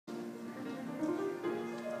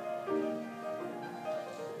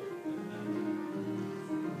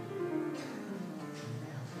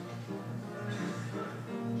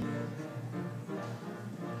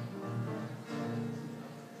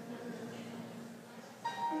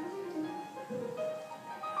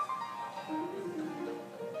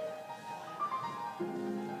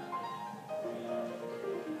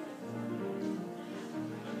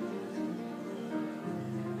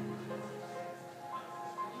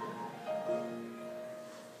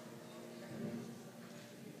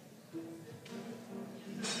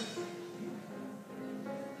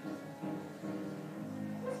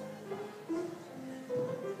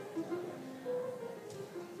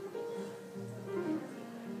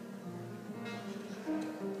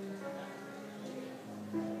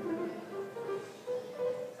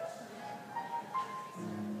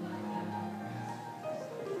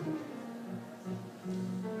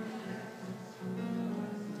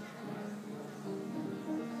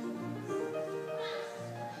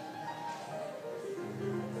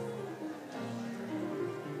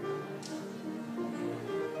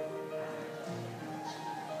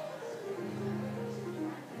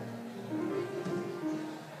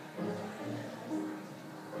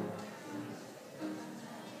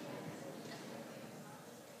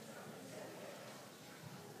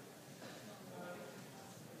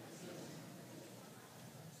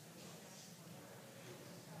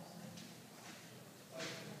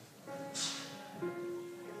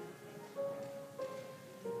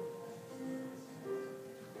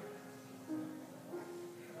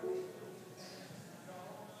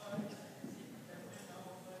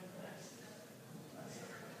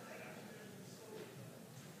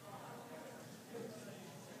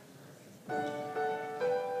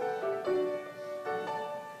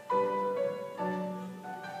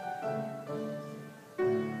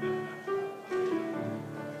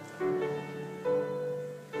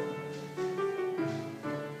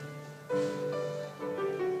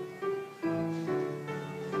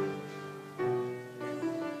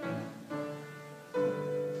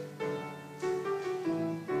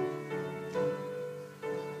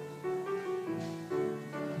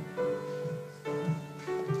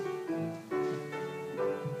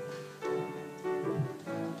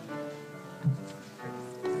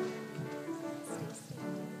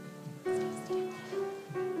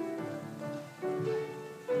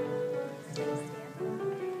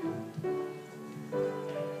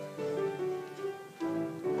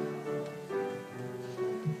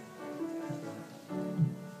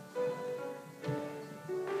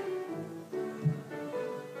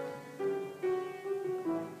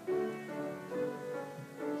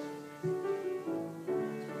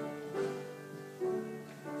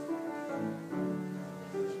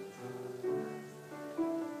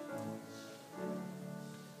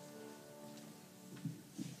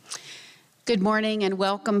Good morning and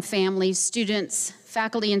welcome families, students,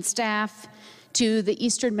 faculty, and staff to the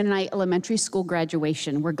Eastern Mennonite Elementary School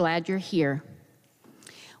graduation. We're glad you're here.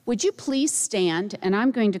 Would you please stand, and I'm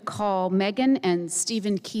going to call Megan and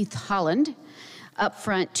Stephen Keith Holland up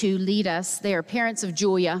front to lead us. They are parents of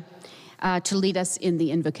Julia, to lead us in the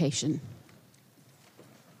invocation.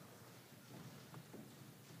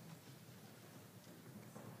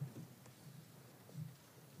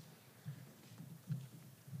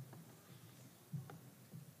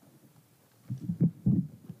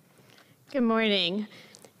 Good morning.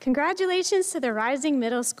 Congratulations to the rising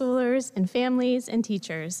middle schoolers and families and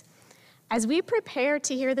teachers. As we prepare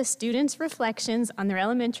to hear the students' reflections on their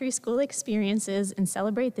elementary school experiences and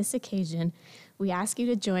celebrate this occasion, we ask you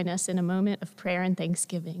to join us in a moment of prayer and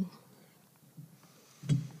thanksgiving.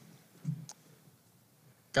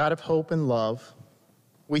 God of hope and love,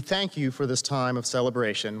 we thank you for this time of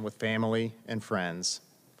celebration with family and friends.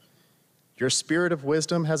 Your spirit of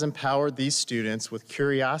wisdom has empowered these students with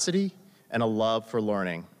curiosity and a love for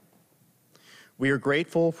learning. We are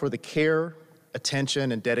grateful for the care,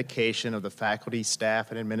 attention, and dedication of the faculty,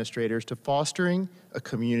 staff, and administrators to fostering a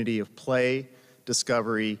community of play,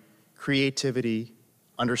 discovery, creativity,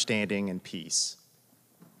 understanding, and peace.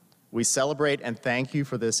 We celebrate and thank you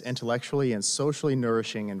for this intellectually and socially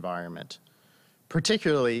nourishing environment.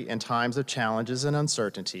 Particularly in times of challenges and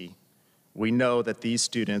uncertainty, we know that these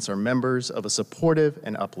students are members of a supportive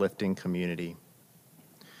and uplifting community.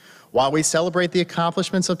 While we celebrate the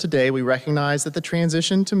accomplishments of today, we recognize that the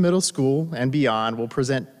transition to middle school and beyond will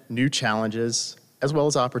present new challenges as well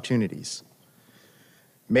as opportunities.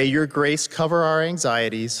 May your grace cover our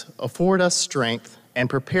anxieties, afford us strength, and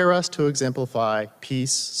prepare us to exemplify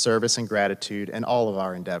peace, service, and gratitude in all of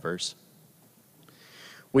our endeavors.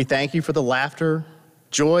 We thank you for the laughter,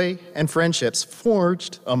 joy, and friendships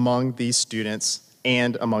forged among these students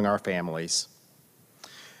and among our families.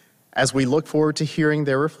 As we look forward to hearing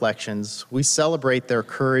their reflections, we celebrate their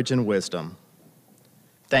courage and wisdom.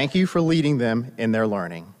 Thank you for leading them in their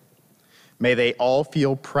learning. May they all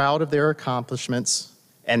feel proud of their accomplishments,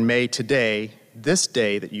 and may today, this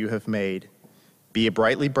day that you have made, be a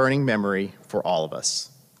brightly burning memory for all of us.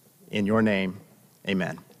 In your name,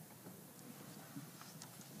 amen.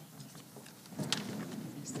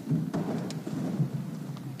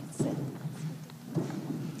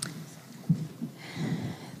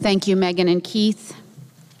 Thank you, Megan and Keith.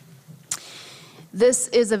 This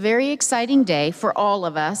is a very exciting day for all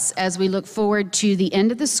of us as we look forward to the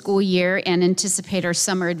end of the school year and anticipate our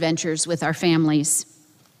summer adventures with our families.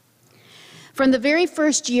 From the very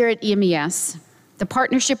first year at EMES, the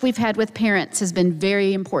partnership we've had with parents has been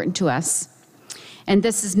very important to us. And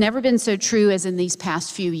this has never been so true as in these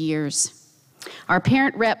past few years. Our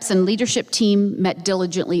parent reps and leadership team met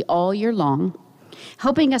diligently all year long,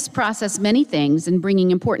 helping us process many things and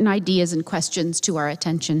bringing important ideas and questions to our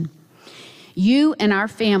attention. You and our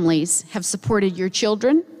families have supported your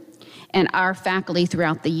children and our faculty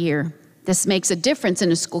throughout the year. This makes a difference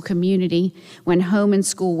in a school community when home and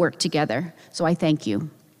school work together, so I thank you.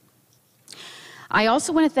 I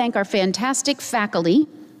also want to thank our fantastic faculty.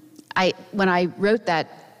 When I wrote that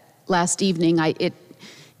last evening, it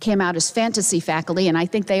came out as fantasy faculty, and I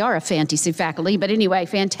think they are a fantasy faculty, but anyway,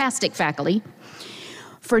 fantastic faculty,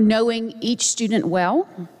 for knowing each student well,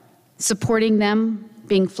 supporting them,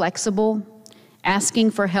 being flexible,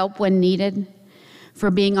 asking for help when needed, for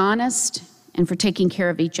being honest, and for taking care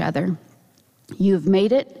of each other. You've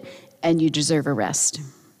made it, and you deserve a rest.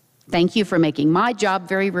 Thank you for making my job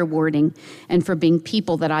very rewarding and for being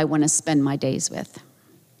people that I want to spend my days with.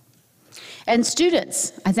 And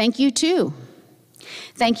students, I thank you too.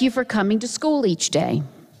 Thank you for coming to school each day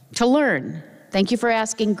to learn. Thank you for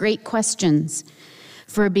asking great questions,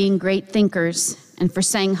 for being great thinkers, and for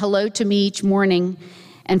saying hello to me each morning,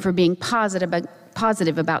 and for being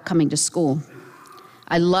positive about coming to school.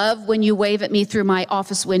 I love when you wave at me through my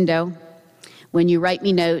office window, when you write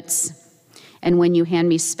me notes, and when you hand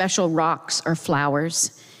me special rocks or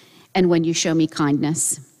flowers, and when you show me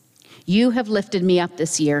kindness. You have lifted me up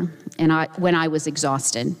this year when I was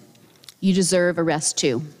exhausted. You deserve a rest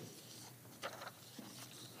too.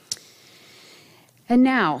 And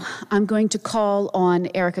now I'm going to call on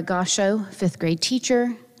Erica Gasho, 5th grade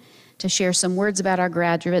teacher, to share some words about our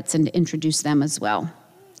graduates and to introduce them as well.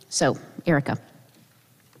 So, Erica.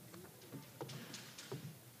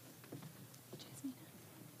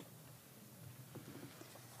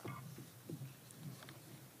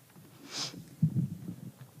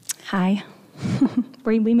 Hi.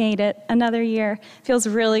 We made it another year. Feels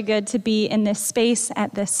really good to be in this space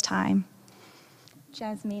at this time.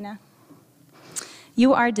 Jasmina.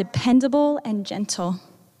 You are dependable and gentle.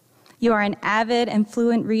 You are an avid and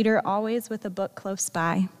fluent reader, always with a book close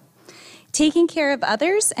by. Taking care of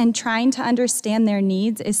others and trying to understand their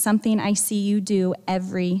needs is something I see you do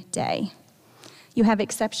every day. You have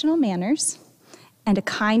exceptional manners and a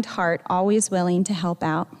kind heart, always willing to help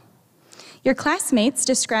out. Your classmates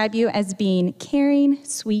describe you as being caring,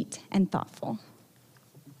 sweet, and thoughtful.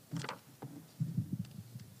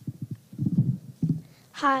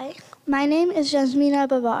 Hi, my name is Jasmina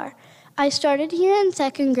Babar. I started here in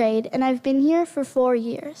 2nd grade, and I've been here for 4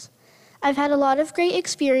 years. I've had a lot of great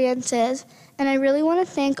experiences, and I really want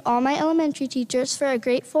to thank all my elementary teachers for a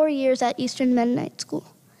great 4 years at Eastern Mennonite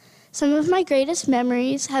School. Some of my greatest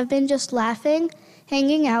memories have been just laughing,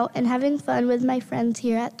 hanging out, and having fun with my friends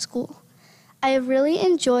here at school. I have really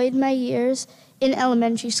enjoyed my years in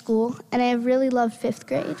elementary school, and I have really loved 5th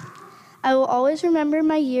grade. I will always remember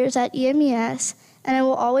my years at EMES, and I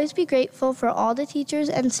will always be grateful for all the teachers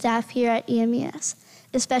and staff here at EMES,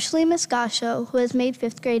 especially Ms. Gasho, who has made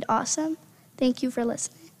 5th grade awesome. Thank you for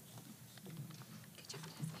listening.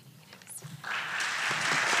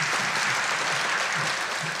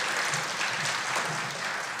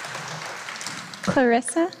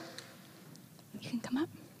 Clarissa, you can come up.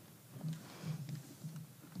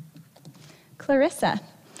 Clarissa,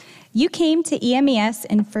 you came to EMES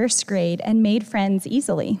in 1st grade and made friends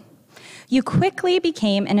easily. You quickly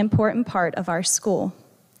became an important part of our school.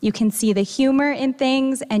 You can see the humor in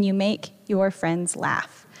things and you make your friends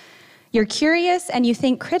laugh. You're curious and you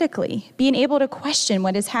think critically. Being able to question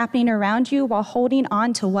what is happening around you while holding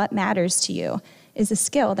on to what matters to you is a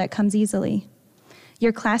skill that comes easily.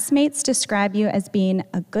 Your classmates describe you as being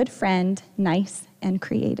a good friend, nice, and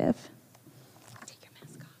creative. Take your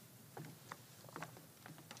mask off.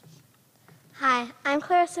 Hi, I'm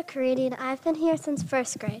Clarissa Caridi, and I've been here since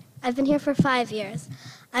 1st grade. I've been here for 5 years.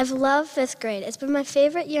 I've loved 5th grade. It's been my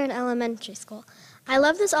favorite year in elementary school. I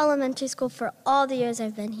love this elementary school for all the years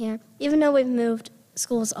I've been here, even though we've moved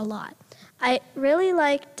schools a lot. I really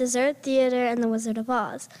like dessert theater and the Wizard of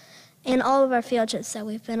Oz, and all of our field trips that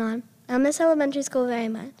we've been on. I miss elementary school very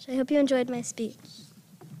much. I hope you enjoyed my speech.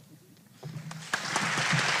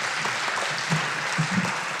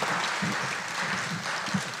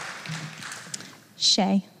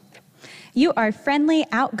 Shay, you are friendly,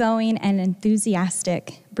 outgoing, and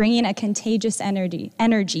enthusiastic, bringing a contagious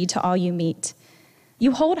energy to all you meet.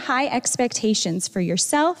 You hold high expectations for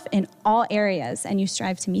yourself in all areas, and you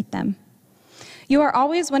strive to meet them. You are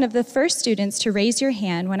always one of the first students to raise your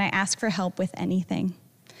hand when I ask for help with anything.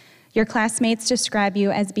 Your classmates describe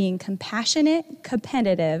you as being compassionate,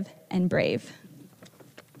 competitive, and brave.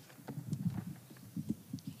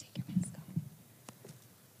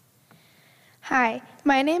 Hi,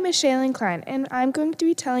 my name is Shaylin Klein, and I'm going to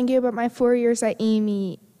be telling you about my 4 years at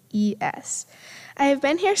EMES. I have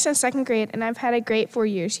been here since 2nd grade, and I've had a great 4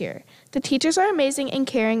 years here. The teachers are amazing and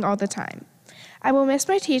caring all the time. I will miss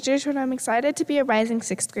my teachers, but I'm excited to be a rising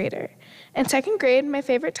 6th grader. In 2nd grade, my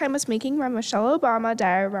favorite time was making my Michelle Obama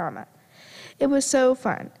diorama. It was so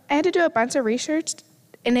fun. I had to do a bunch of research,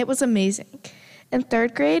 and it was amazing. In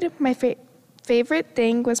 3rd grade, my favorite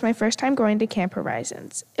thing was my first time going to Camp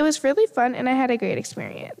Horizons. It was really fun, and I had a great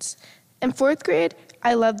experience. In 4th grade,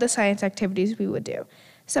 I loved the science activities we would do.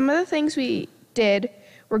 Some of the things we did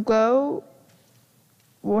were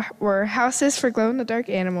houses for glow-in-the-dark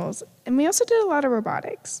animals, and we also did a lot of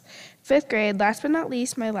robotics. 5th grade, last but not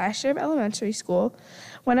least, my last year of elementary school,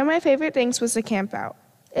 one of my favorite things was the camp out.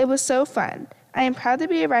 It was so fun. I am proud to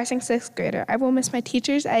be a rising 6th grader. I will miss my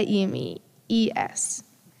teachers at EMES.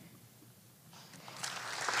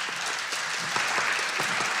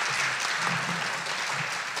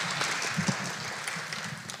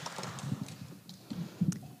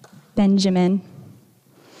 Benjamin,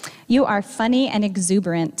 you are funny and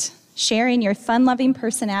exuberant, sharing your fun-loving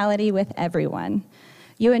personality with everyone.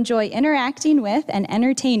 You enjoy interacting with and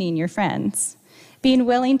entertaining your friends. Being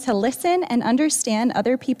willing to listen and understand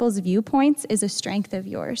other people's viewpoints is a strength of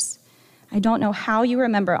yours. I don't know how you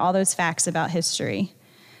remember all those facts about history.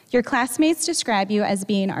 Your classmates describe you as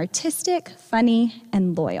being artistic, funny,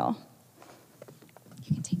 and loyal.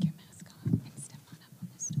 You can take your mask off and step on up on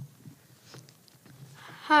this stool.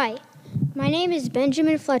 Hi, my name is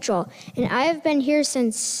Benjamin Fletchell, and I have been here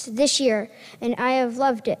since this year, and I have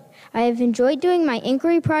loved it. I have enjoyed doing my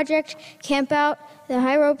inquiry project, camp out, the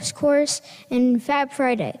high ropes course, and Fab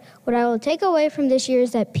Friday. What I will take away from this year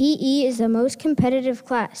is that PE is the most competitive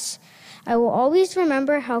class. I will always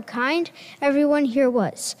remember how kind everyone here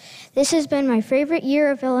was. This has been my favorite year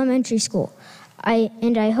of elementary school. I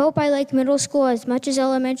hope I like middle school as much as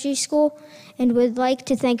elementary school, and would like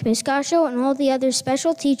to thank Ms. Gasho and all the other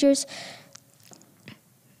special teachers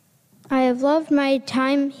I have loved my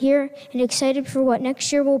time here and excited for what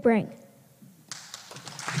next year will bring.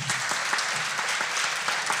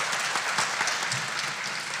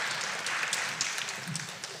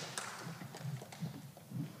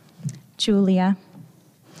 Julia,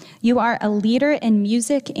 you are a leader in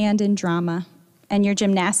music and in drama, and your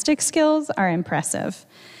gymnastic skills are impressive.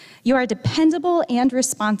 You are dependable and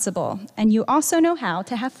responsible, and you also know how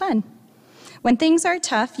to have fun. When things are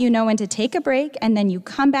tough, you know when to take a break, and then you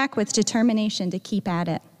come back with determination to keep at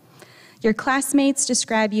it. Your classmates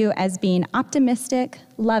describe you as being optimistic,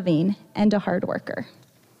 loving, and a hard worker.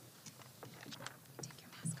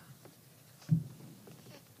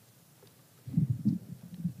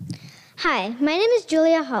 Hi, my name is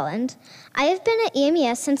Julia Holland. I have been at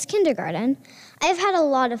EMES since kindergarten. I have had a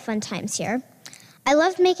lot of fun times here. I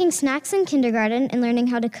loved making snacks in kindergarten and learning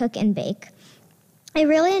how to cook and bake. I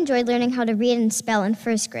really enjoyed learning how to read and spell in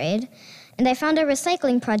first grade, and I found our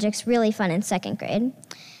recycling projects really fun in second grade.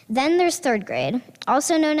 Then there's third grade,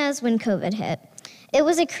 also known as when COVID hit. It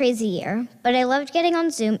was a crazy year, but I loved getting on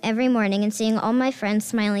Zoom every morning and seeing all my friends'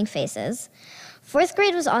 smiling faces. Fourth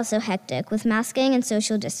grade was also hectic with masking and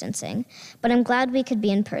social distancing, but I'm glad we could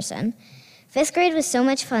be in person. Fifth grade was so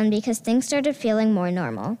much fun because things started feeling more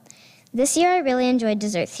normal. This year I really enjoyed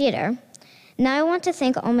dessert theater. Now I want to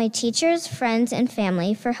thank all my teachers, friends, and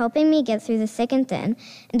family for helping me get through the thick and thin,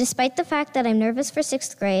 and despite the fact that I'm nervous for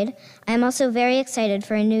sixth grade, I am also very excited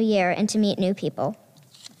for a new year and to meet new people.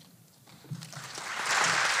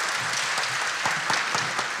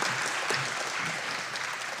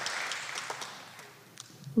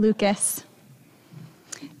 Lucas,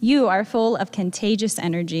 you are full of contagious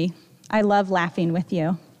energy. I love laughing with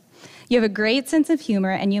you. You have a great sense of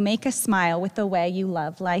humor, and you make us smile with the way you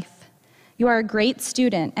love life. You are a great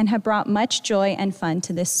student and have brought much joy and fun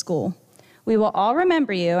to this school. We will all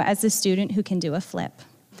remember you as the student who can do a flip.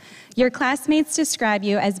 Your classmates describe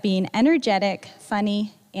you as being energetic,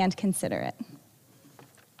 funny, and considerate.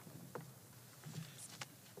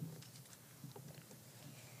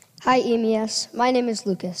 Hi, EMES. My name is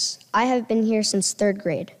Lucas. I have been here since third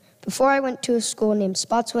grade. Before I went to a school named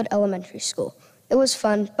Spotswood Elementary School. It was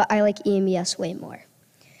fun, but I like EMES way more.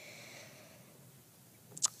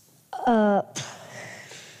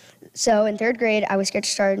 So in third grade, I was scared to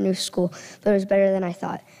start a new school, but it was better than I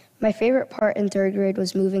thought. My favorite part in third grade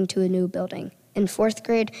was moving to a new building. In fourth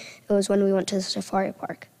grade, it was when we went to the safari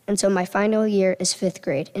park. And so my final year is fifth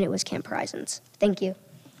grade, and it was Camp Horizons. Thank you.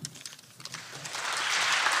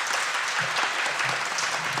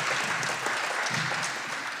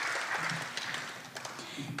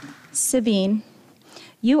 Sabine,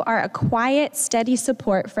 you are a quiet, steady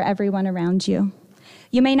support for everyone around you.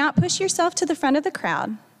 You may not push yourself to the front of the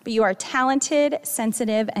crowd, but you are talented,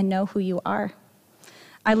 sensitive, and know who you are.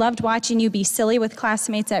 I loved watching you be silly with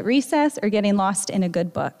classmates at recess or getting lost in a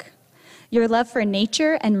good book. Your love for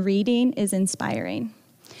nature and reading is inspiring.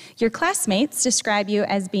 Your classmates describe you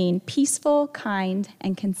as being peaceful, kind,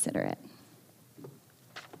 and considerate.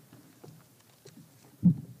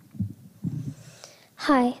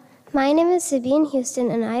 Hi, my name is Sabine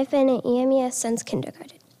Houston, and I've been at EMES since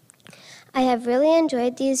kindergarten. I have really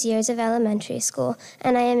enjoyed these years of elementary school,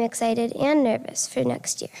 and I am excited and nervous for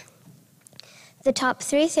next year. The top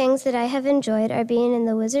 3 things that I have enjoyed are being in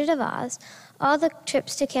the Wizard of Oz, all the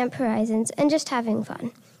trips to Camp Horizons, and just having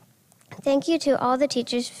fun. Thank you to all the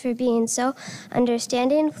teachers for being so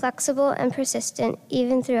understanding, flexible, and persistent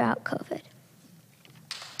even throughout COVID.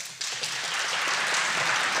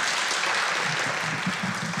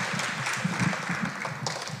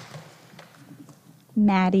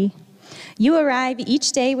 Maddie, you arrive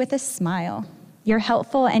each day with a smile. Your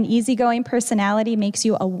helpful and easygoing personality makes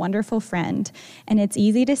you a wonderful friend, and it's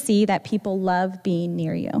easy to see that people love being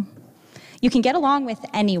near you. You can get along with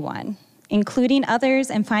anyone, including others,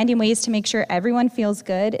 and finding ways to make sure everyone feels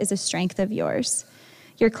good is a strength of yours.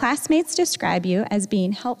 Your classmates describe you as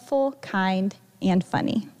being helpful, kind, and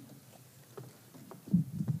funny.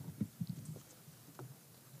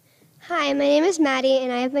 Hi, my name is Maddie,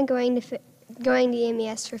 and I have been going to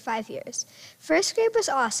EMES for 5 years. First grade was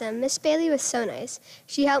awesome. Miss Bailey was so nice.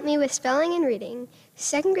 She helped me with spelling and reading.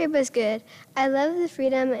 Second grade was good. I loved the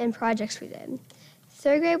freedom and projects we did.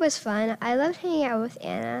 Third grade was fun. I loved hanging out with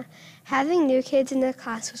Anna. Having new kids in the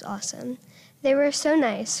class was awesome. They were so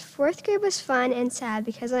nice. Fourth grade was fun and sad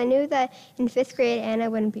because I knew that in fifth grade Anna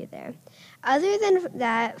wouldn't be there. Other than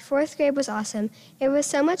that, fourth grade was awesome. It was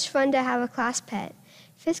so much fun to have a class pet.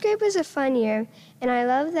 Fifth grade was a fun year, and I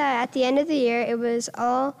love that at the end of the year, it was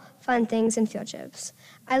all fun things and field trips.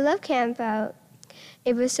 I love Camp Out.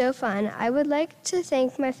 It was so fun. I would like to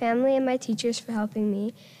thank my family and my teachers for helping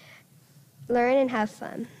me learn and have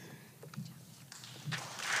fun.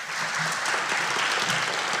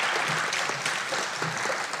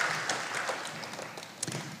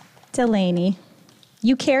 Delaney.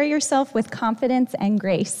 You carry yourself with confidence and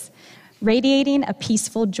grace, radiating a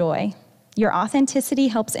peaceful joy. Your authenticity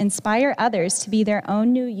helps inspire others to be their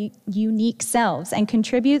own new unique selves and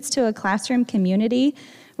contributes to a classroom community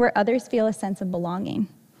where others feel a sense of belonging.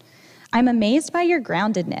 I'm amazed by your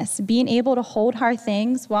groundedness, being able to hold hard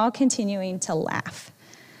things while continuing to laugh.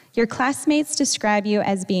 Your classmates describe you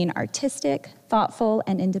as being artistic, thoughtful,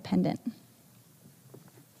 and independent.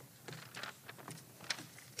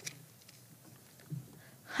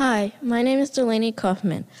 Hi, my name is Delaney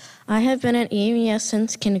Kaufman. I have been at EMES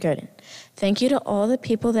since kindergarten. Thank you to all the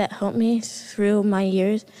people that helped me through my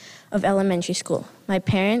years of elementary school. My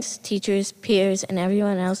parents, teachers, peers, and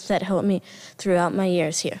everyone else that helped me throughout my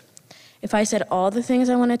years here. If I said all the things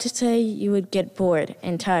I wanted to say, you would get bored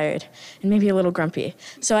and tired and maybe a little grumpy.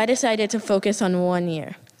 So I decided to focus on 1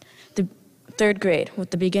 year, the 3rd grade, with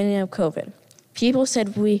the beginning of COVID. People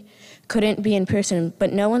said we couldn't be in person,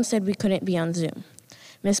 but no one said we couldn't be on Zoom.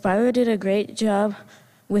 Ms. Byro did a great job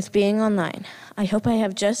with being online. I hope I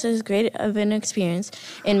have just as great of an experience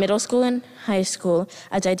in middle school and high school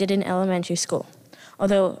as I did in elementary school,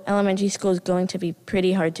 although elementary school is going to be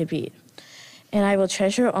pretty hard to beat. And I will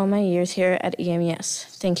treasure all my years here at EMES.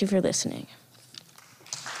 Thank you for listening.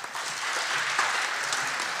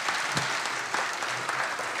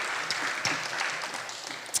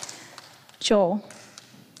 Joel,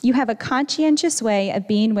 you have a conscientious way of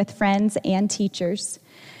being with friends and teachers.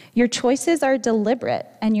 Your choices are deliberate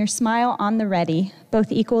and your smile on the ready,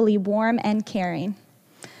 both equally warm and caring.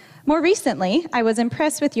 More recently, I was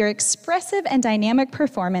impressed with your expressive and dynamic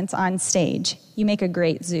performance on stage. You make a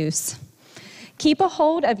great Zeus. Keep a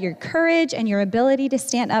hold of your courage and your ability to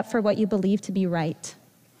stand up for what you believe to be right.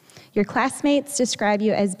 Your classmates describe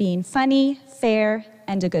you as being funny, fair,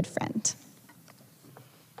 and a good friend.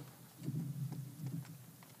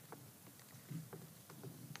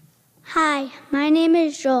 Hi, my name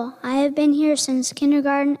is Joel. I have been here since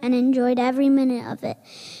kindergarten and enjoyed every minute of it.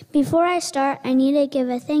 Before I start, I need to give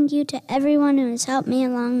a thank you to everyone who has helped me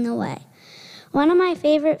along the way. One of my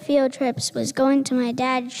favorite field trips was going to my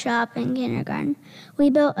dad's shop in kindergarten. We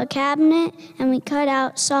built a cabinet and we cut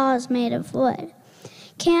out saws made of wood.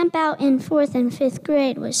 Camp out in 4th and 5th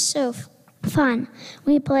grade was so fun.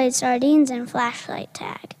 We played sardines and flashlight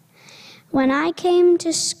tag. When I came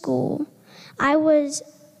to school, I was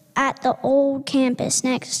at the old campus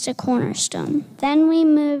next to Cornerstone. Then we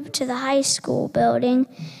moved to the high school building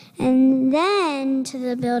and then to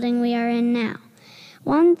the building we are in now.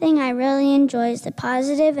 One thing I really enjoy is the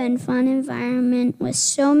positive and fun environment with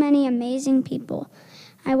so many amazing people.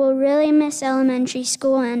 I will really miss elementary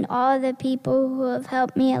school and all the people who have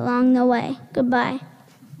helped me along the way. Goodbye.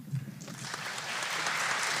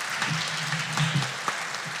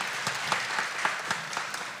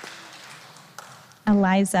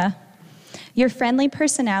 Eliza, your friendly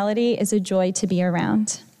personality is a joy to be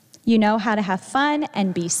around. You know how to have fun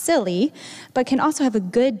and be silly, but can also have a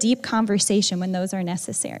good, deep conversation when those are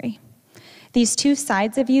necessary. These two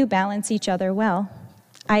sides of you balance each other well.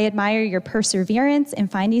 I admire your perseverance in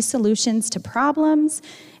finding solutions to problems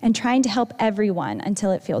and trying to help everyone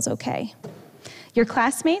until it feels okay. Your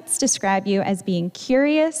classmates describe you as being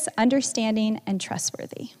curious, understanding, and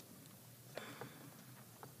trustworthy.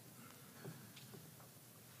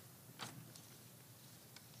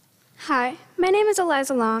 Hi, my name is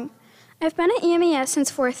Eliza Long. I've been at EMES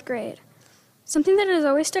since 4th grade. Something that has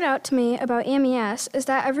always stood out to me about EMES is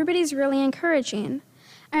that everybody's really encouraging.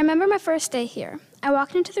 I remember my first day here. I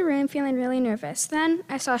walked into the room feeling really nervous. Then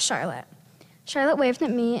I saw Charlotte. Charlotte waved at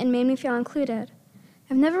me and made me feel included.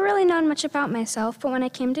 I've never really known much about myself, but when I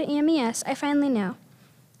came to EMES, I finally knew.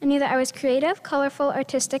 I knew that I was creative, colorful,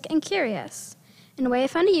 artistic, and curious. And the way I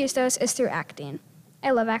found to use those is through acting. I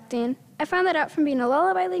love acting. I found that out from being a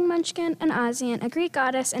Lullaby League munchkin, an Ozian, a Greek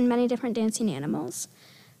goddess, and many different dancing animals.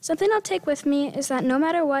 Something I'll take with me is that no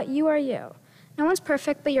matter what, you are you. No one's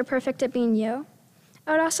perfect, but you're perfect at being you.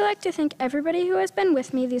 I would also like to thank everybody who has been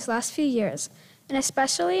with me these last few years, and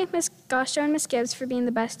especially Ms. Gosho and Ms. Gibbs for being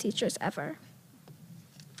the best teachers ever.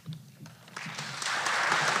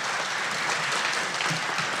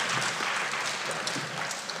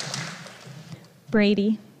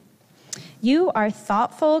 Brady, you are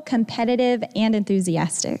thoughtful, competitive, and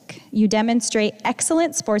enthusiastic. You demonstrate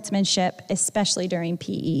excellent sportsmanship, especially during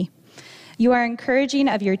PE. You are encouraging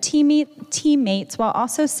of your teammates while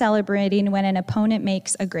also celebrating when an opponent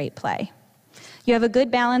makes a great play. You have a good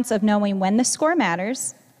balance of knowing when the score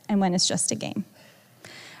matters and when it's just a game.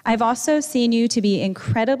 I've also seen you to be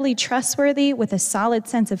incredibly trustworthy with a solid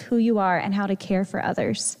sense of who you are and how to care for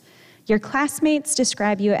others. Your classmates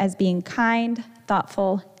describe you as being kind,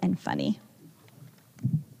 thoughtful, and funny.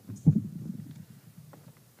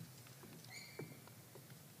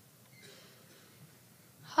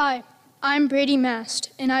 Hi, I'm Brady Mast,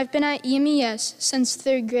 and I've been at EMES since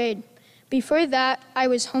 3rd grade. Before that, I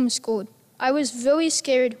was homeschooled. I was really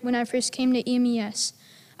scared when I first came to EMES.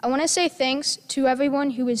 I want to say thanks to everyone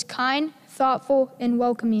who was kind, thoughtful, and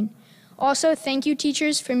welcoming. Also, thank you,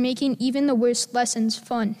 teachers, for making even the worst lessons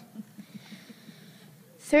fun.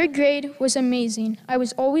 3rd grade was amazing. I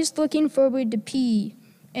was always looking forward to PE.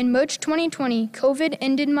 In March 2020, COVID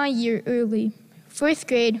ended my year early. 4th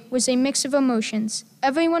grade was a mix of emotions.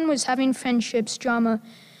 Everyone was having friendships drama.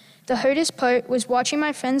 The hardest part was watching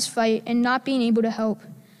my friends fight and not being able to help.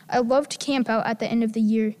 I loved camp out at the end of the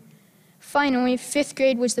year. Finally, 5th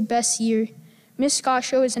grade was the best year. Miss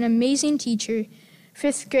Gasho is an amazing teacher.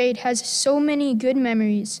 5th grade has so many good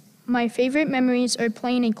memories. My favorite memories are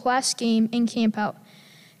playing a class game and camp out.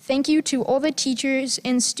 Thank you to all the teachers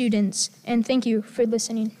and students, and thank you for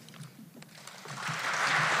listening.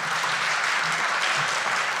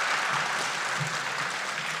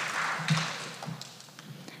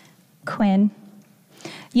 Quinn,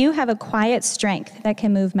 you have a quiet strength that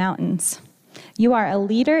can move mountains. You are a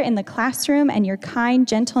leader in the classroom, and your kind,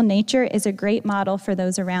 gentle nature is a great model for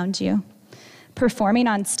those around you. Performing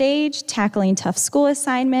on stage, tackling tough school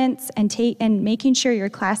assignments, and making sure your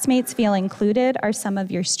classmates feel included are some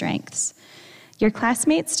of your strengths. Your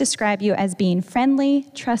classmates describe you as being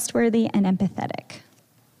friendly, trustworthy, and empathetic.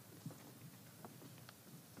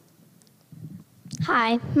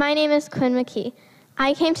 Hi, my name is Quinn McKee.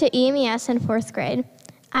 I came to EMES in 4th grade.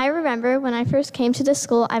 I remember when I first came to the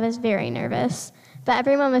school, I was very nervous, but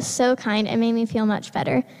everyone was so kind and made me feel much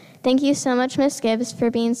better. Thank you so much, Miss Gibbs, for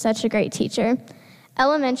being such a great teacher.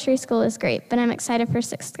 Elementary school is great, but I'm excited for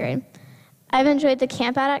 6th grade. I've enjoyed the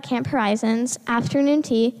camp out at Camp Horizons, afternoon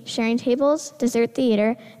tea, sharing tables, dessert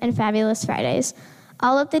theater, and Fabulous Fridays.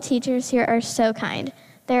 All of the teachers here are so kind.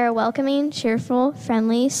 They are welcoming, cheerful,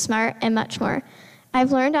 friendly, smart, and much more.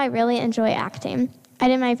 I've learned I really enjoy acting. I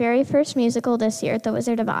did my very first musical this year, The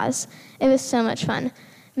Wizard of Oz. It was so much fun.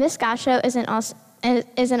 Miss Gasho is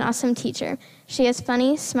an awesome teacher. She is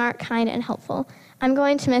funny, smart, kind, and helpful. I'm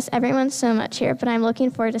going to miss everyone so much here, but I'm looking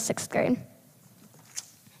forward to 6th grade.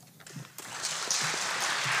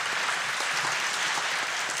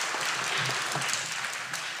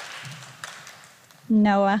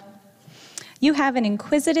 Noah, you have an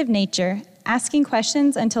inquisitive nature, asking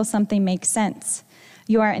questions until something makes sense.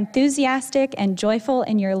 You are enthusiastic and joyful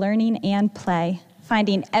in your learning and play,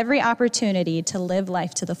 finding every opportunity to live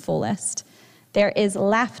life to the fullest. There is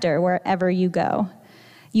laughter wherever you go.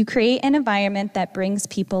 You create an environment that brings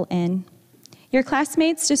people in. Your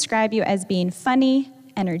classmates describe you as being funny,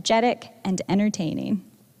 energetic, and entertaining.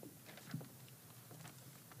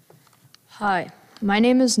 Hi, my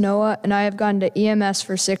name is Noah, and I have gone to EMS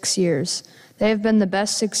for 6 years. They have been the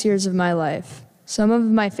best 6 years of my life. Some of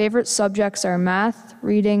my favorite subjects are math,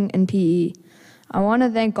 reading, and PE. I want to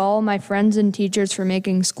thank all my friends and teachers for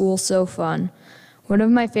making school so fun. One of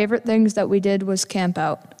my favorite things that we did was camp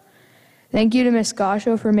out. Thank you to Miss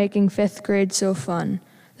Gasho for making 5th grade so fun.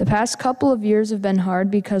 The past couple of years have been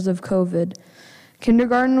hard because of COVID.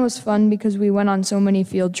 Kindergarten was fun because we went on so many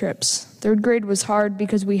field trips. 3rd grade was hard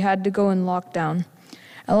because we had to go in lockdown.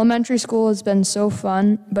 Elementary school has been so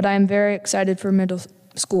fun, but I am very excited for middle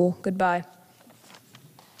school. Goodbye.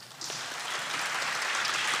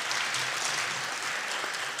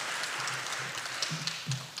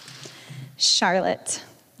 Charlotte,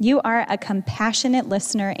 you are a compassionate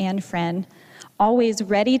listener and friend, always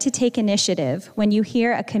ready to take initiative when you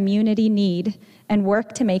hear a community need and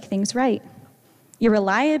work to make things right. Your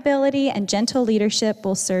reliability and gentle leadership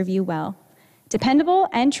will serve you well. Dependable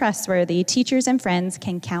and trustworthy teachers and friends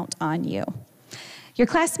can count on you. Your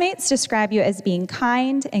classmates describe you as being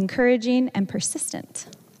kind, encouraging, and persistent.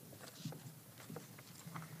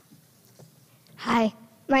 Hi,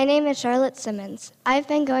 my name is Charlotte Simmons. I've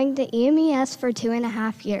been going to EMES for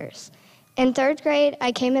 2.5 years. In 3rd grade,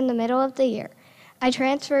 I came in the middle of the year. I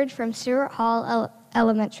transferred from Stewart Hall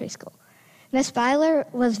Elementary School. Miss Byler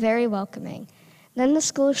was very welcoming. Then the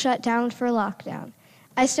school shut down for lockdown.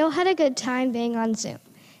 I still had a good time being on Zoom.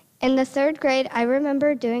 In the 3rd grade, I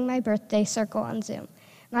remember doing my birthday circle on Zoom.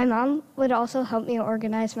 My mom would also help me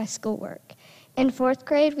organize my schoolwork. In 4th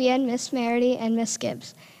grade, we had Miss Merity and Miss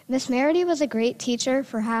Gibbs. Miss Merity was a great teacher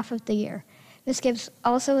for half of the year. Miss Gibbs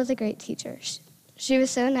also was a great teacher. She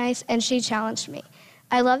was so nice, and she challenged me.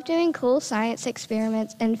 I loved doing cool science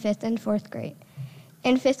experiments in 5th and 4th grade.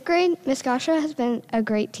 In 5th grade, Miss Gasho has been a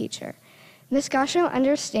great teacher. Miss Gasho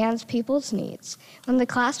understands people's needs. When the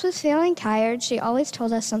class was feeling tired, she always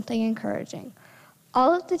told us something encouraging.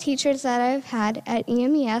 All of the teachers that I've had at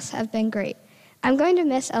EMES have been great. I'm going to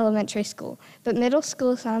miss elementary school, but middle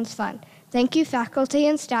school sounds fun. Thank you, faculty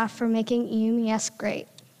and staff, for making EMES great.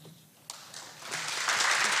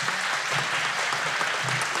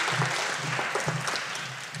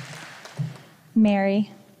 Mary,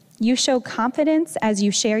 you show confidence as you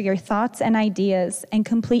share your thoughts and ideas and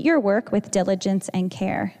complete your work with diligence and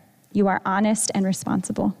care. You are honest and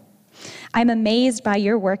responsible. I'm amazed by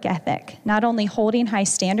your work ethic, not only holding high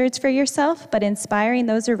standards for yourself, but inspiring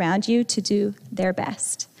those around you to do their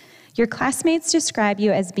best. Your classmates describe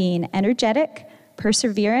you as being energetic,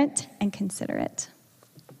 perseverant, and considerate.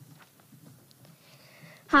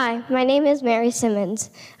 Hi, my name is Mary Simmons.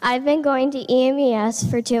 I've been going to EMES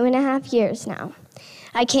for 2.5 years now.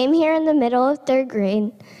 I came here in the middle of 3rd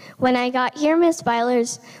grade. When I got here, Miss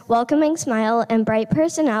Byler's welcoming smile and bright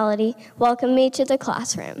personality welcomed me to the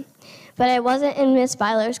classroom. But I wasn't in Miss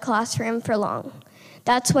Byler's classroom for long.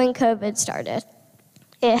 That's when COVID started.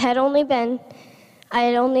 I had only been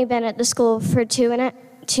at the school for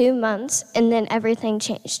 2 months, and then everything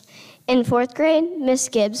changed. In 4th grade, Miss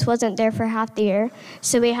Gibbs wasn't there for half the year,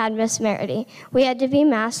 so we had Miss Merity. We had to be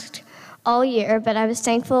masked all year, but I was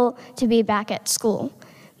thankful to be back at school.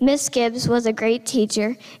 Miss Gibbs was a great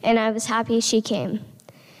teacher, and I was happy she came.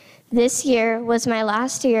 This year was my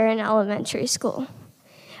last year in elementary school.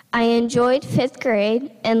 I enjoyed 5th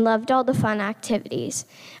grade and loved all the fun activities.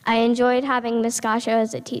 I enjoyed having Miss Gasho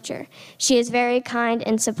as a teacher. She is very kind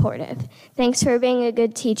and supportive. Thanks for being a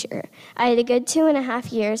good teacher. I had a good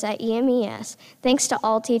 2.5 years at EMES. Thanks to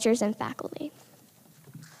all teachers and faculty.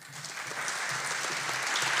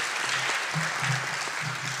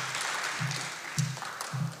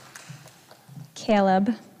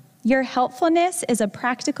 Caleb, your helpfulness is a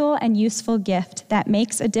practical and useful gift that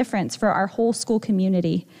makes a difference for our whole school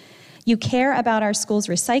community. You care about our school's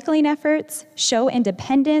recycling efforts, show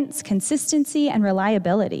independence, consistency, and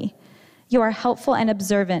reliability. You are helpful and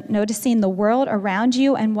observant, noticing the world around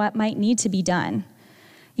you and what might need to be done.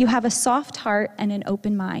 You have a soft heart and an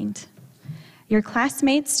open mind. Your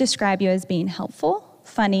classmates describe you as being helpful,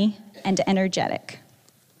 funny, and energetic.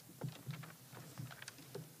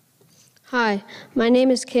 Hi, my name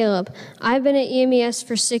is Caleb. I've been at EMES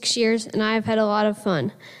for 6 years, and I've had a lot of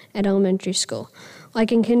fun at elementary school.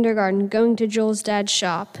 Like in kindergarten, going to Joel's dad's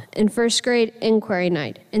shop. In 1st grade, inquiry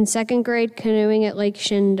night. In 2nd grade, canoeing at Lake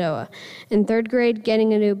Shenandoah. In 3rd grade,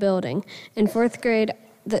 getting a new building. In 4th grade,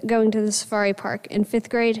 going to the safari park. In 5th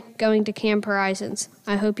grade, going to Camp Horizons.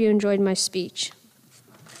 I hope you enjoyed my speech.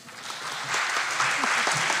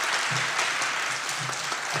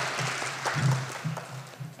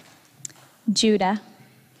 Judah,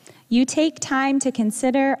 you take time to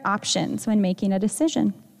consider options when making a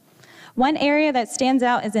decision. One area that stands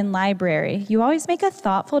out is in library. You always make a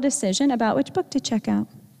thoughtful decision about which book to check out.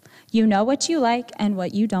 You know what you like and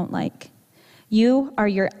what you don't like. You are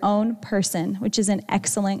your own person, which is an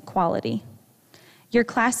excellent quality. Your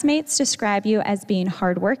classmates describe you as being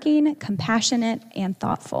hardworking, compassionate, and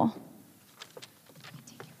thoughtful.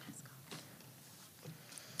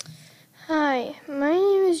 Hi, my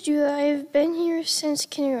name is Judah. I have been here since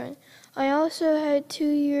kindergarten. I also had 2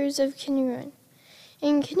 years of kindergarten.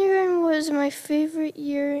 And kindergarten was my favorite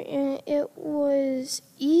year, and it was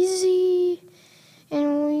easy,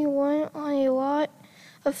 and we went on a lot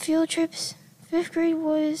of field trips. 5th grade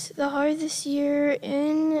was the hardest year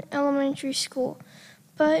in elementary school,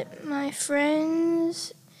 but my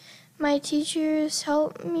friends, my teachers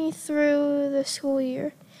helped me through the school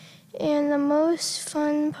year. And the most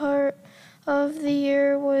fun part of the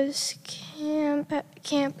year was camp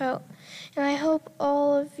out. And I hope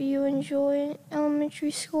all of you enjoy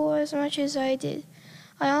elementary school as much as I did.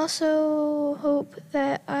 I also hope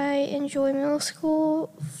that I enjoy middle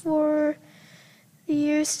school for the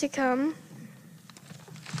years to come.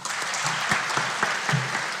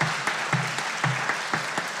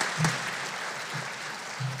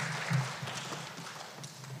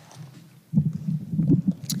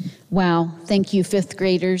 Wow, thank you, 5th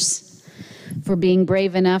graders, for being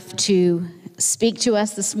brave enough to speak to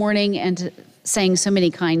us this morning and saying so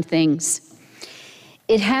many kind things.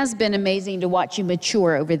 It has been amazing to watch you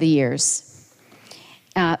mature over the years.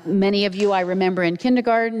 Many of you I remember in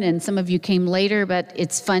kindergarten, and some of you came later, but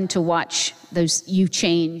it's fun to watch you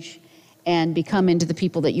change and become into the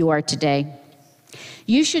people that you are today.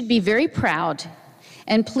 You should be very proud,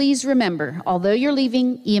 and please remember, although you're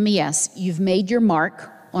leaving EMES, you've made your mark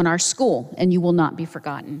on our school, and you will not be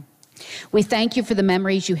forgotten. We thank you for the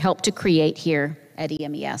memories you helped to create here at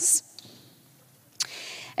EMES.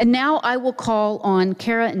 And now I will call on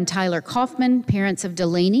Kara and Tyler Kaufman, parents of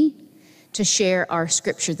Delaney, to share our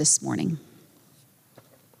scripture this morning.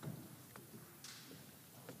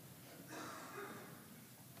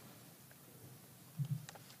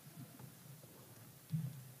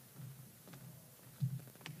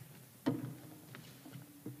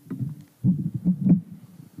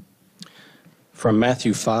 From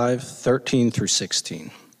Matthew 5:13 through 16.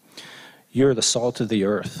 You are the salt of the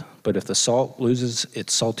earth, but if the salt loses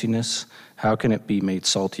its saltiness, how can it be made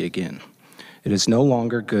salty again? It is no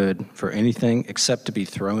longer good for anything except to be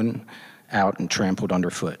thrown out and trampled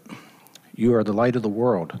underfoot. You are the light of the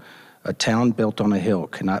world. A town built on a hill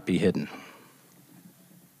cannot be hidden.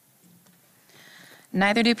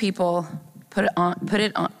 Neither do people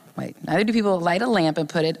neither do people light a lamp and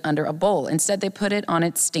put it under a bowl. Instead, they put it on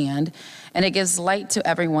its stand, and it gives light to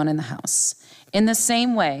everyone in the house. In the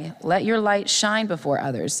same way, let your light shine before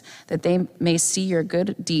others, that they may see your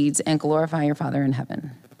good deeds and glorify your Father in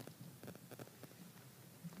heaven.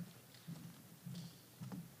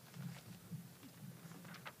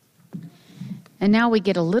 And now we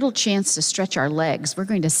get a little chance to stretch our legs. We're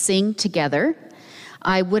going to sing together.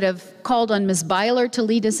 I would have called on Ms. Byler to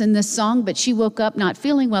lead us in this song, but she woke up not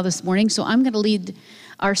feeling well this morning, so I'm going to lead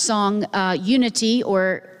our song, Unity,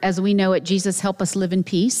 or as we know it, Jesus Help Us Live in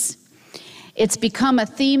Peace. It's become a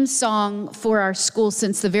theme song for our school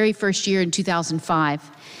since the very first year in 2005.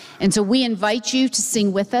 And so we invite you to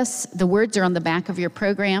sing with us. The words are on the back of your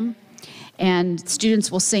program, and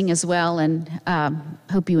students will sing as well, and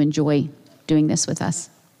hope you enjoy doing this with us.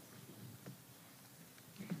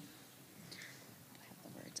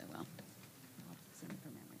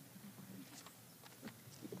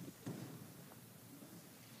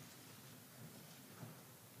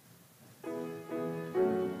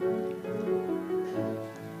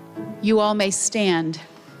 You all may stand.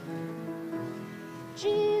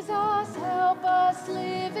 Jesus, help us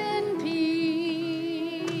live in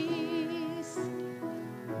peace.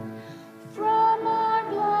 From our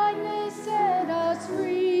blindness, set us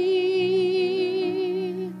free.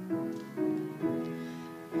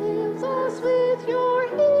 Fill us with your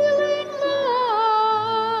healing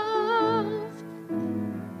love.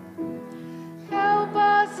 Help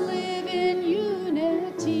us live in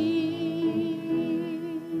unity.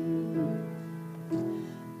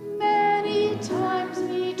 Times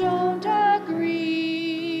we don't agree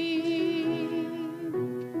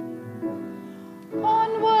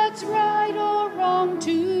on what's right or wrong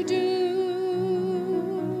to do.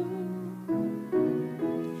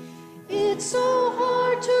 It's so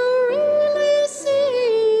hard to really see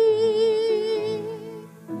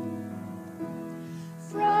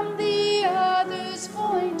from the other's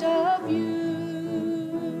point of view.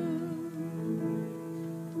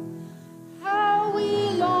 How we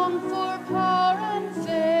long for power and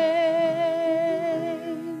fame,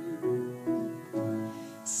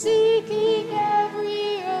 seeking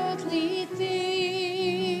every earthly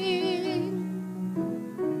thing.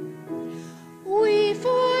 We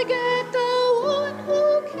forget the one who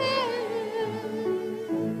came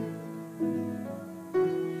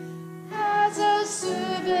as a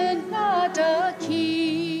servant, not a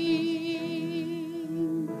king.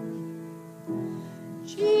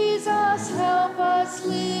 Jesus, help us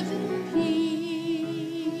live in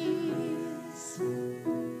peace.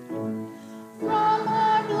 From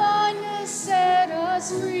our blindness, set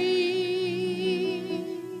us free.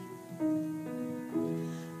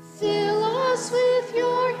 Fill us with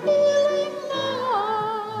your healing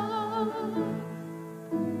love.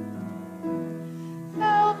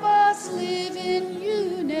 Help us live in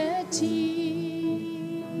unity.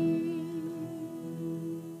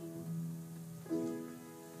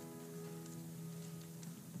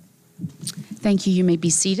 Thank you. You may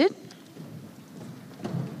be seated.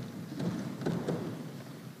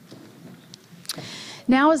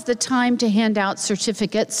 Now is the time to hand out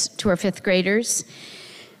certificates to our fifth graders.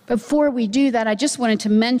 Before we do that, I just wanted to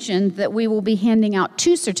mention that we will be handing out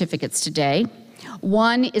two certificates today.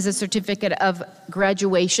 One is a certificate of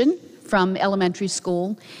graduation from elementary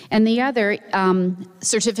school, and the other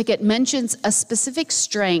certificate mentions a specific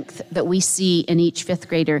strength that we see in each fifth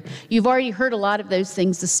grader. You've already heard a lot of those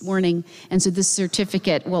things this morning, and so this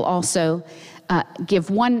certificate will also give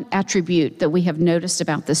one attribute that we have noticed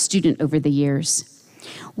about the student over the years.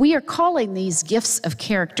 We are calling these gifts of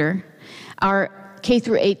character. Our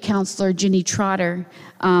K-8 counselor, Ginny Trotter,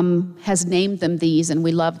 has named them these, and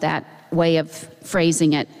we love that way of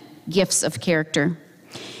phrasing it, gifts of character.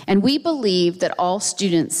 And we believe that all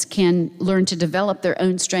students can learn to develop their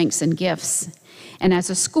own strengths and gifts. And as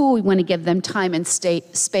a school, we want to give them time and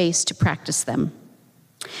space to practice them.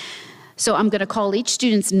 So I'm going to call each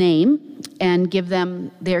student's name and give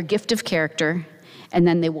them their gift of character, and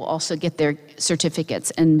then they will also get their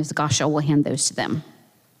certificates, and Ms. Gasha will hand those to them.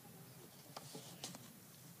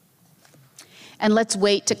 And let's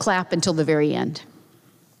wait to clap until the very end.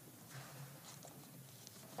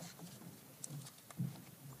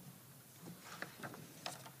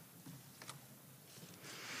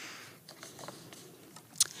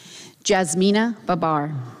 Jasmina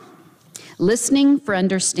Babar, listening for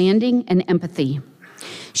understanding and empathy.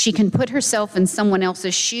 She can put herself in someone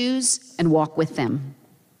else's shoes and walk with them.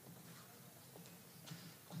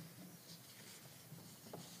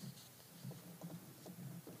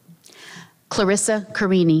 Clarissa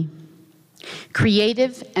Carini,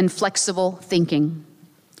 creative and flexible thinking.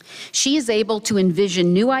 She is able to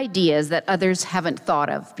envision new ideas that others haven't thought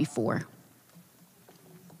of before.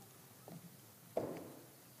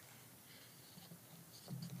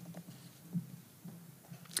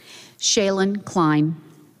 Shaylin Klein,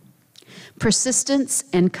 persistence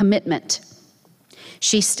and commitment.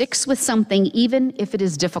 She sticks with something even if it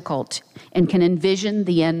is difficult and can envision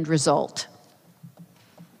the end result.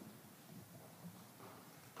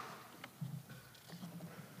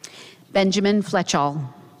 Benjamin Fletchall,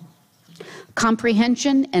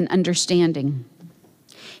 comprehension and understanding.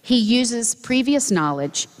 He uses previous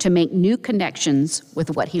knowledge to make new connections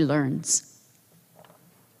with what he learns.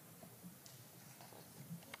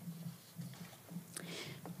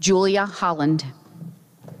 Julia Holland,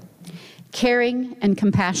 caring and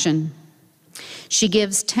compassion. She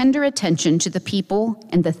gives tender attention to the people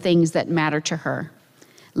and the things that matter to her,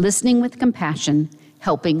 listening with compassion,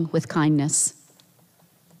 helping with kindness.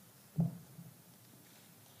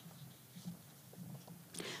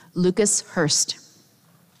 Lucas Hurst,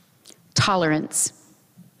 tolerance.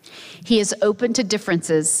 He is open to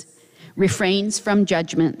differences, refrains from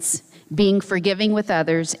judgments, being forgiving with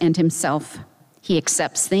others and himself. He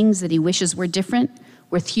accepts things that he wishes were different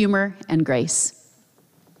with humor and grace.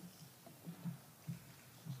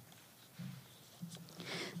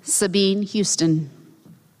 Sabine Houston,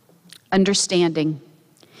 understanding.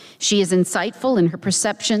 She is insightful in her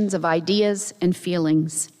perceptions of ideas and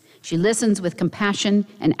feelings. She listens with compassion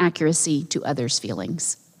and accuracy to others'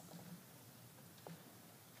 feelings.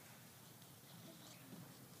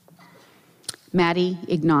 Maddie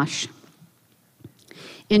Ignash,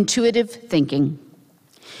 intuitive thinking.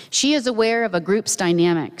 She is aware of a group's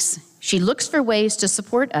dynamics. She looks for ways to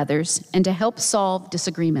support others and to help solve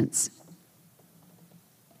disagreements.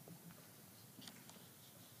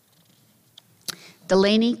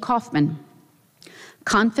 Delaney Kaufman,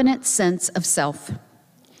 confident sense of self.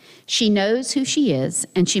 She knows who she is,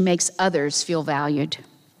 and she makes others feel valued.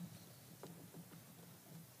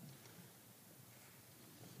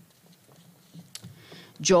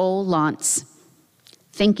 Joel Lantz,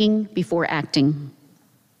 thinking before acting.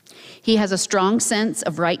 He has a strong sense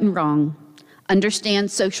of right and wrong,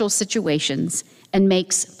 understands social situations, and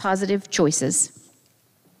makes positive choices.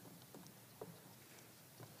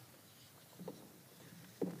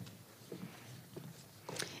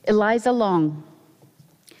 Eliza Long,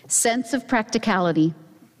 sense of practicality.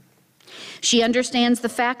 She understands the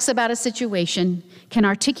facts about a situation, can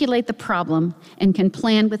articulate the problem, and can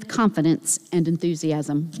plan with confidence and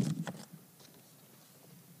enthusiasm.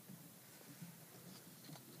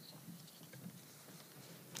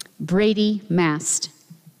 Brady Mast,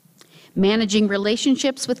 managing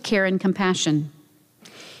relationships with care and compassion.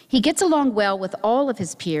 He gets along well with all of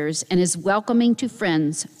his peers and is welcoming to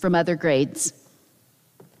friends from other grades.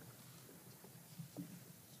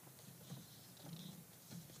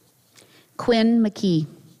 Quinn McKee,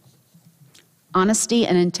 honesty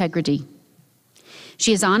and integrity.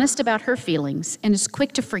 She is honest about her feelings and is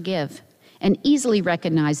quick to forgive and easily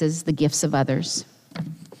recognizes the gifts of others.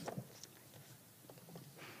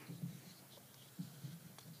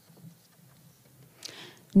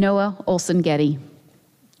 Noah Olsen-Getty,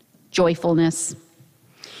 joyfulness.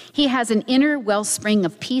 He has an inner wellspring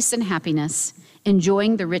of peace and happiness,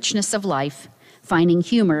 enjoying the richness of life, finding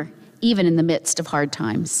humor even in the midst of hard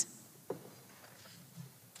times.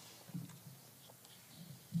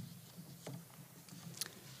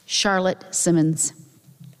 Charlotte Simmons,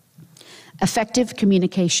 effective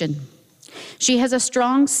communication. She has a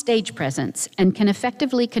strong stage presence and can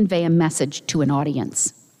effectively convey a message to an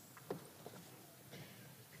audience.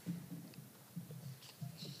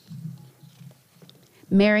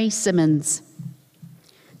 Mary Simmons,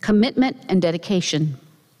 commitment and dedication.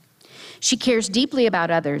 She cares deeply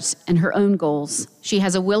about others and her own goals. She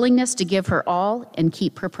has a willingness to give her all and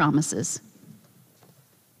keep her promises.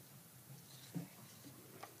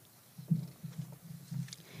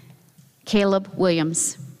 Caleb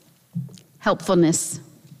Williams, helpfulness.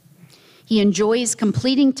 He enjoys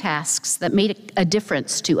completing tasks that make a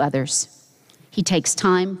difference to others. He takes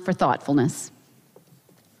time for thoughtfulness.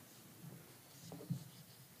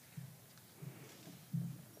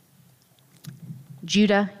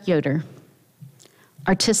 Judah Yoder,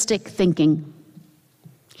 artistic thinking.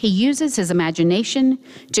 He uses his imagination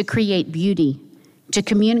to create beauty, to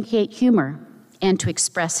communicate humor, and to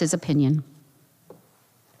express his opinion.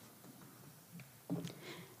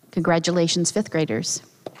 Congratulations, fifth graders.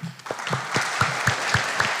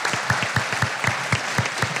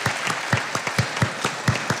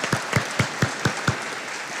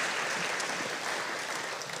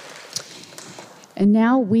 And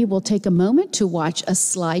now we will take a moment to watch a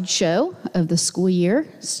slideshow of the school year.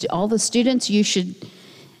 All the students, you should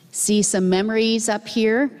see some memories up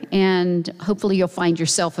here, and hopefully you'll find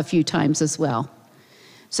yourself a few times as well.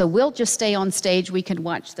 So we'll just stay on stage. We can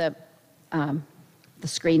watch the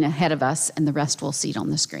screen ahead of us, and the rest we'll see it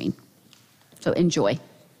on the screen. So enjoy.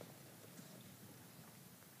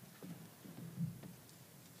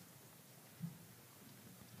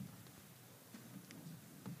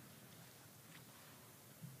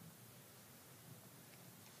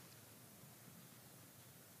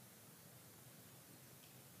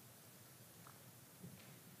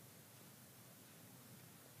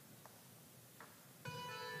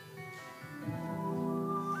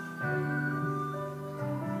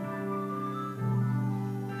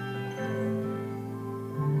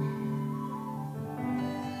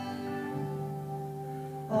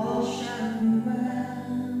 All shall be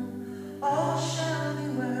well, all shall be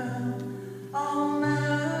well, all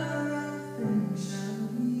manner of things shall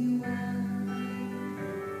be well.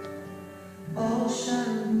 All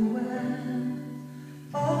shall be well,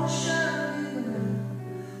 all shall be well,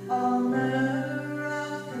 all manner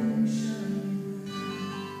of things shall be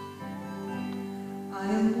well. I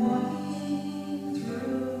am walking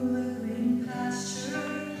through the green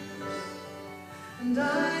pastures, and I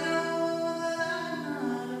know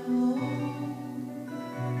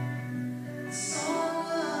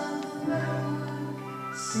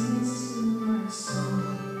sings to my soul,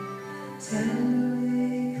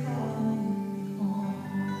 tenderly calling me home.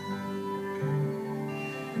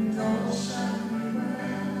 And all shall be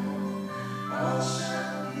well, all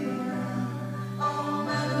shall be well, all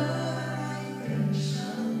manner of things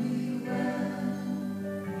shall be well.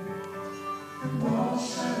 And all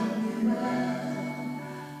shall be well,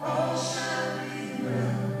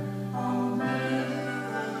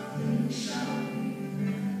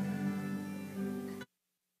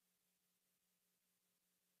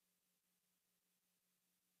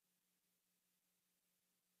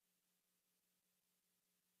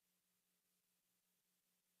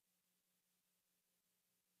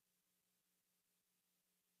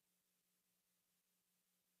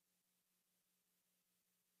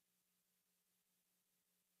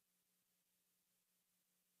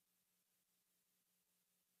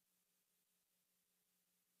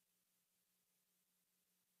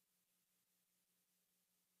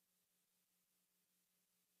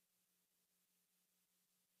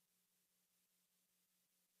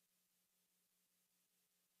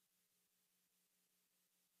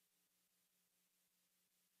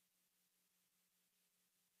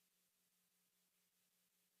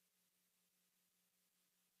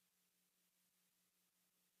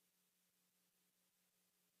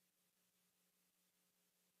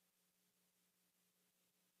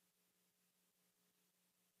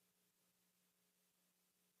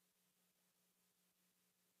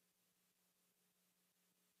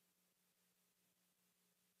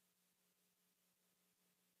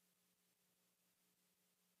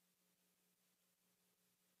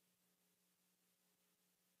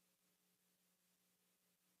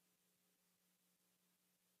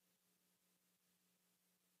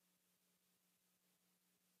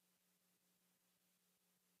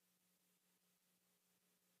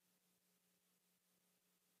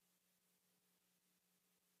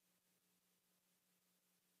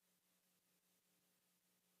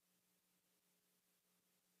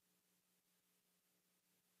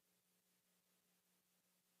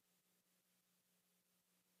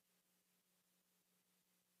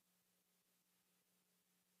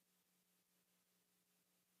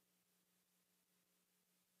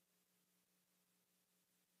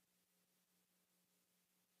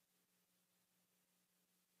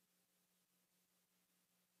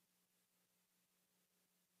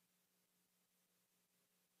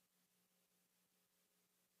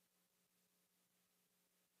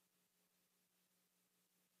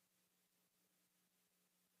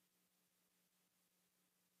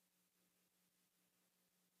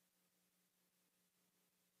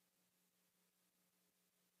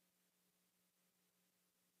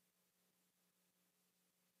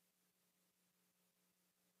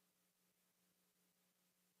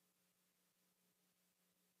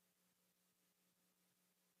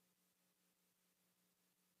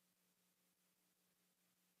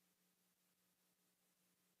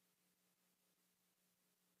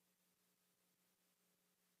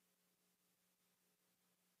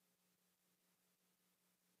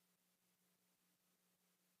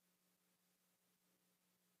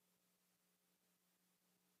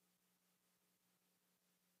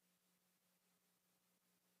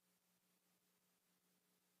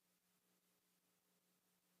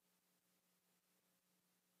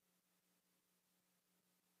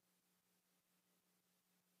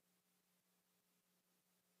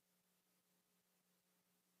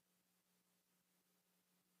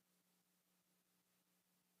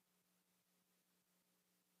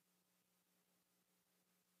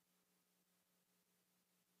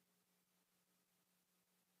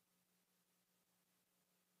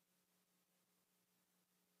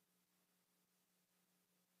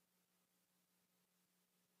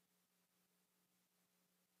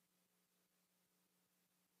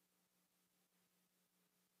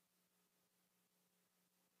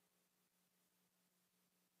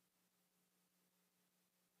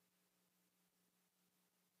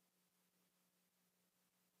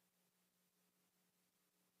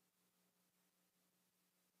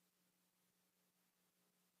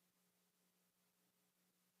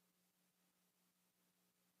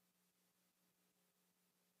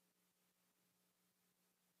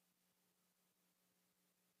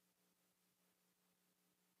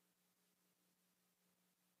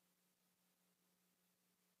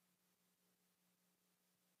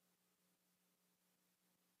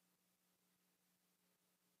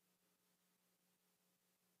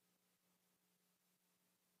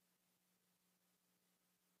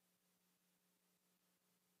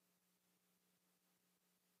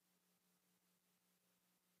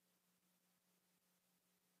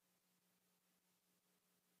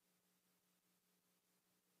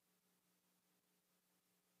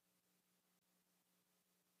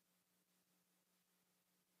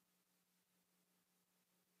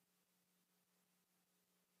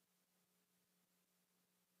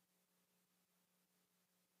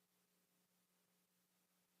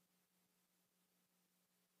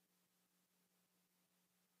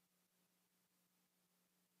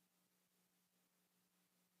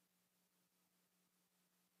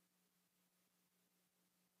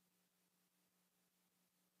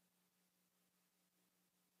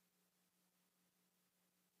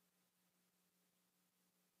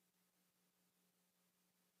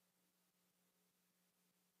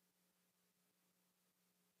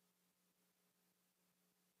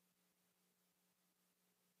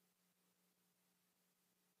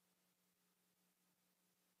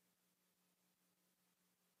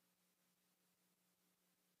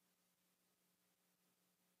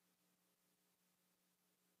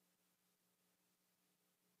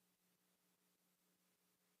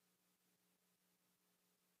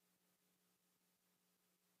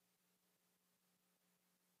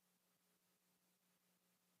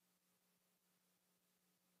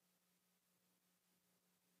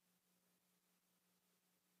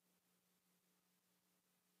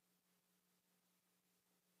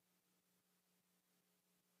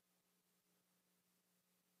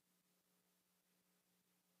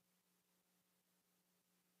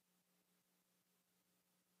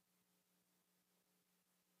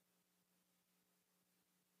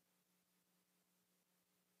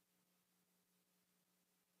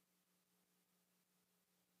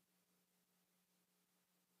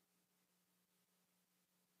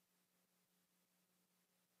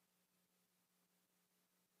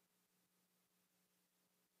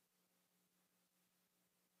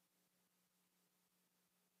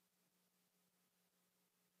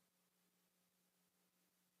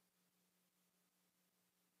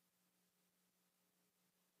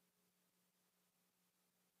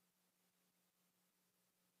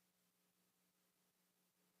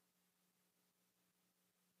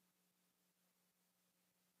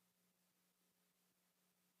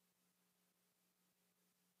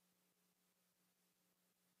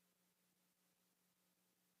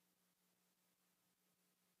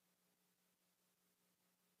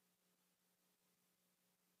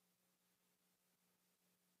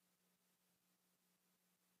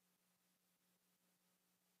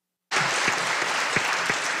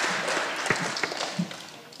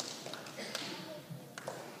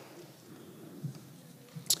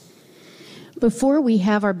 Before we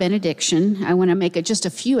have our benediction, I want to make just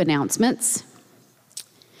a few announcements.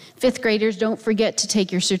 Fifth graders, don't forget to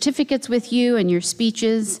take your certificates with you and your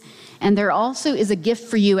speeches. And there also is a gift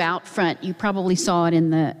for you out front. You probably saw it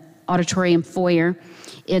in the auditorium foyer.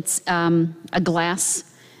 It's a glass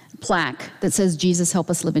plaque that says, "Jesus,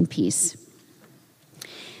 help us live in peace."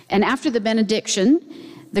 And after the benediction,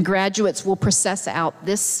 the graduates will process out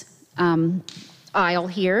this aisle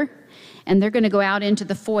here, and they're going to go out into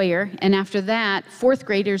the foyer. And after that, fourth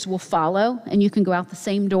graders will follow, and you can go out the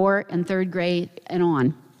same door, and third grade and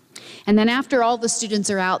on. And then after all the students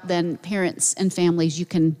are out, then parents and families, you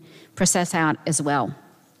can process out as well.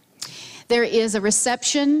 There is a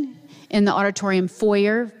reception in the auditorium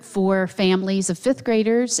foyer for families of fifth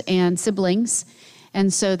graders and siblings.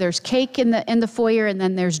 And so there's cake in the foyer, and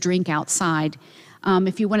then there's drink outside.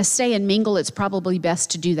 If you want to stay and mingle, it's probably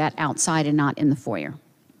best to do that outside and not in the foyer.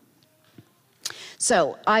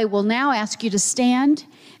 So I will now ask you to stand,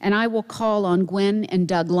 and I will call on Gwen and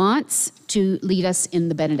Doug Lantz to lead us in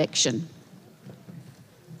the benediction.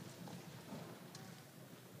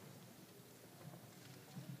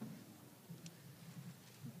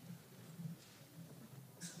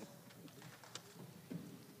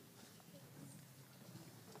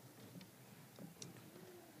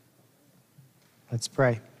 Let's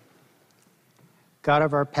pray. God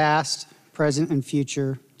of our past, present, and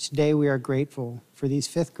future, today we are grateful for these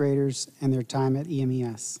fifth graders and their time at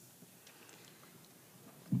EMES.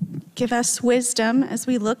 Give us wisdom as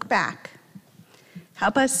we look back.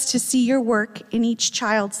 Help us to see your work in each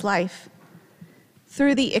child's life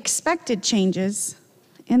through the expected changes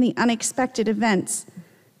and the unexpected events,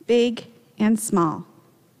 big and small.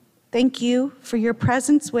 Thank you for your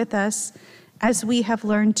presence with us as we have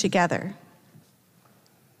learned together.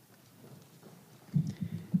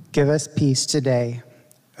 Give us peace today.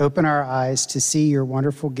 Open our eyes to see your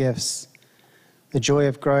wonderful gifts, the joy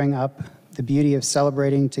of growing up, the beauty of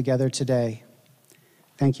celebrating together today.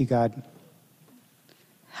 Thank you, God.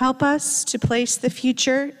 Help us to place the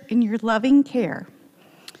future in your loving care.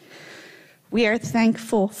 We are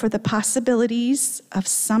thankful for the possibilities of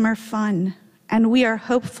summer fun, and we are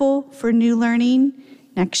hopeful for new learning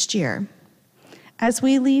next year. As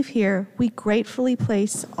we leave here, we gratefully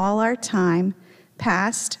place all our time,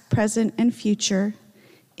 past, present, and future,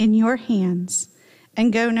 in your hands,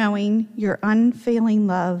 and go knowing your unfailing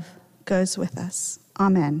love goes with us.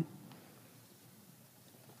 Amen.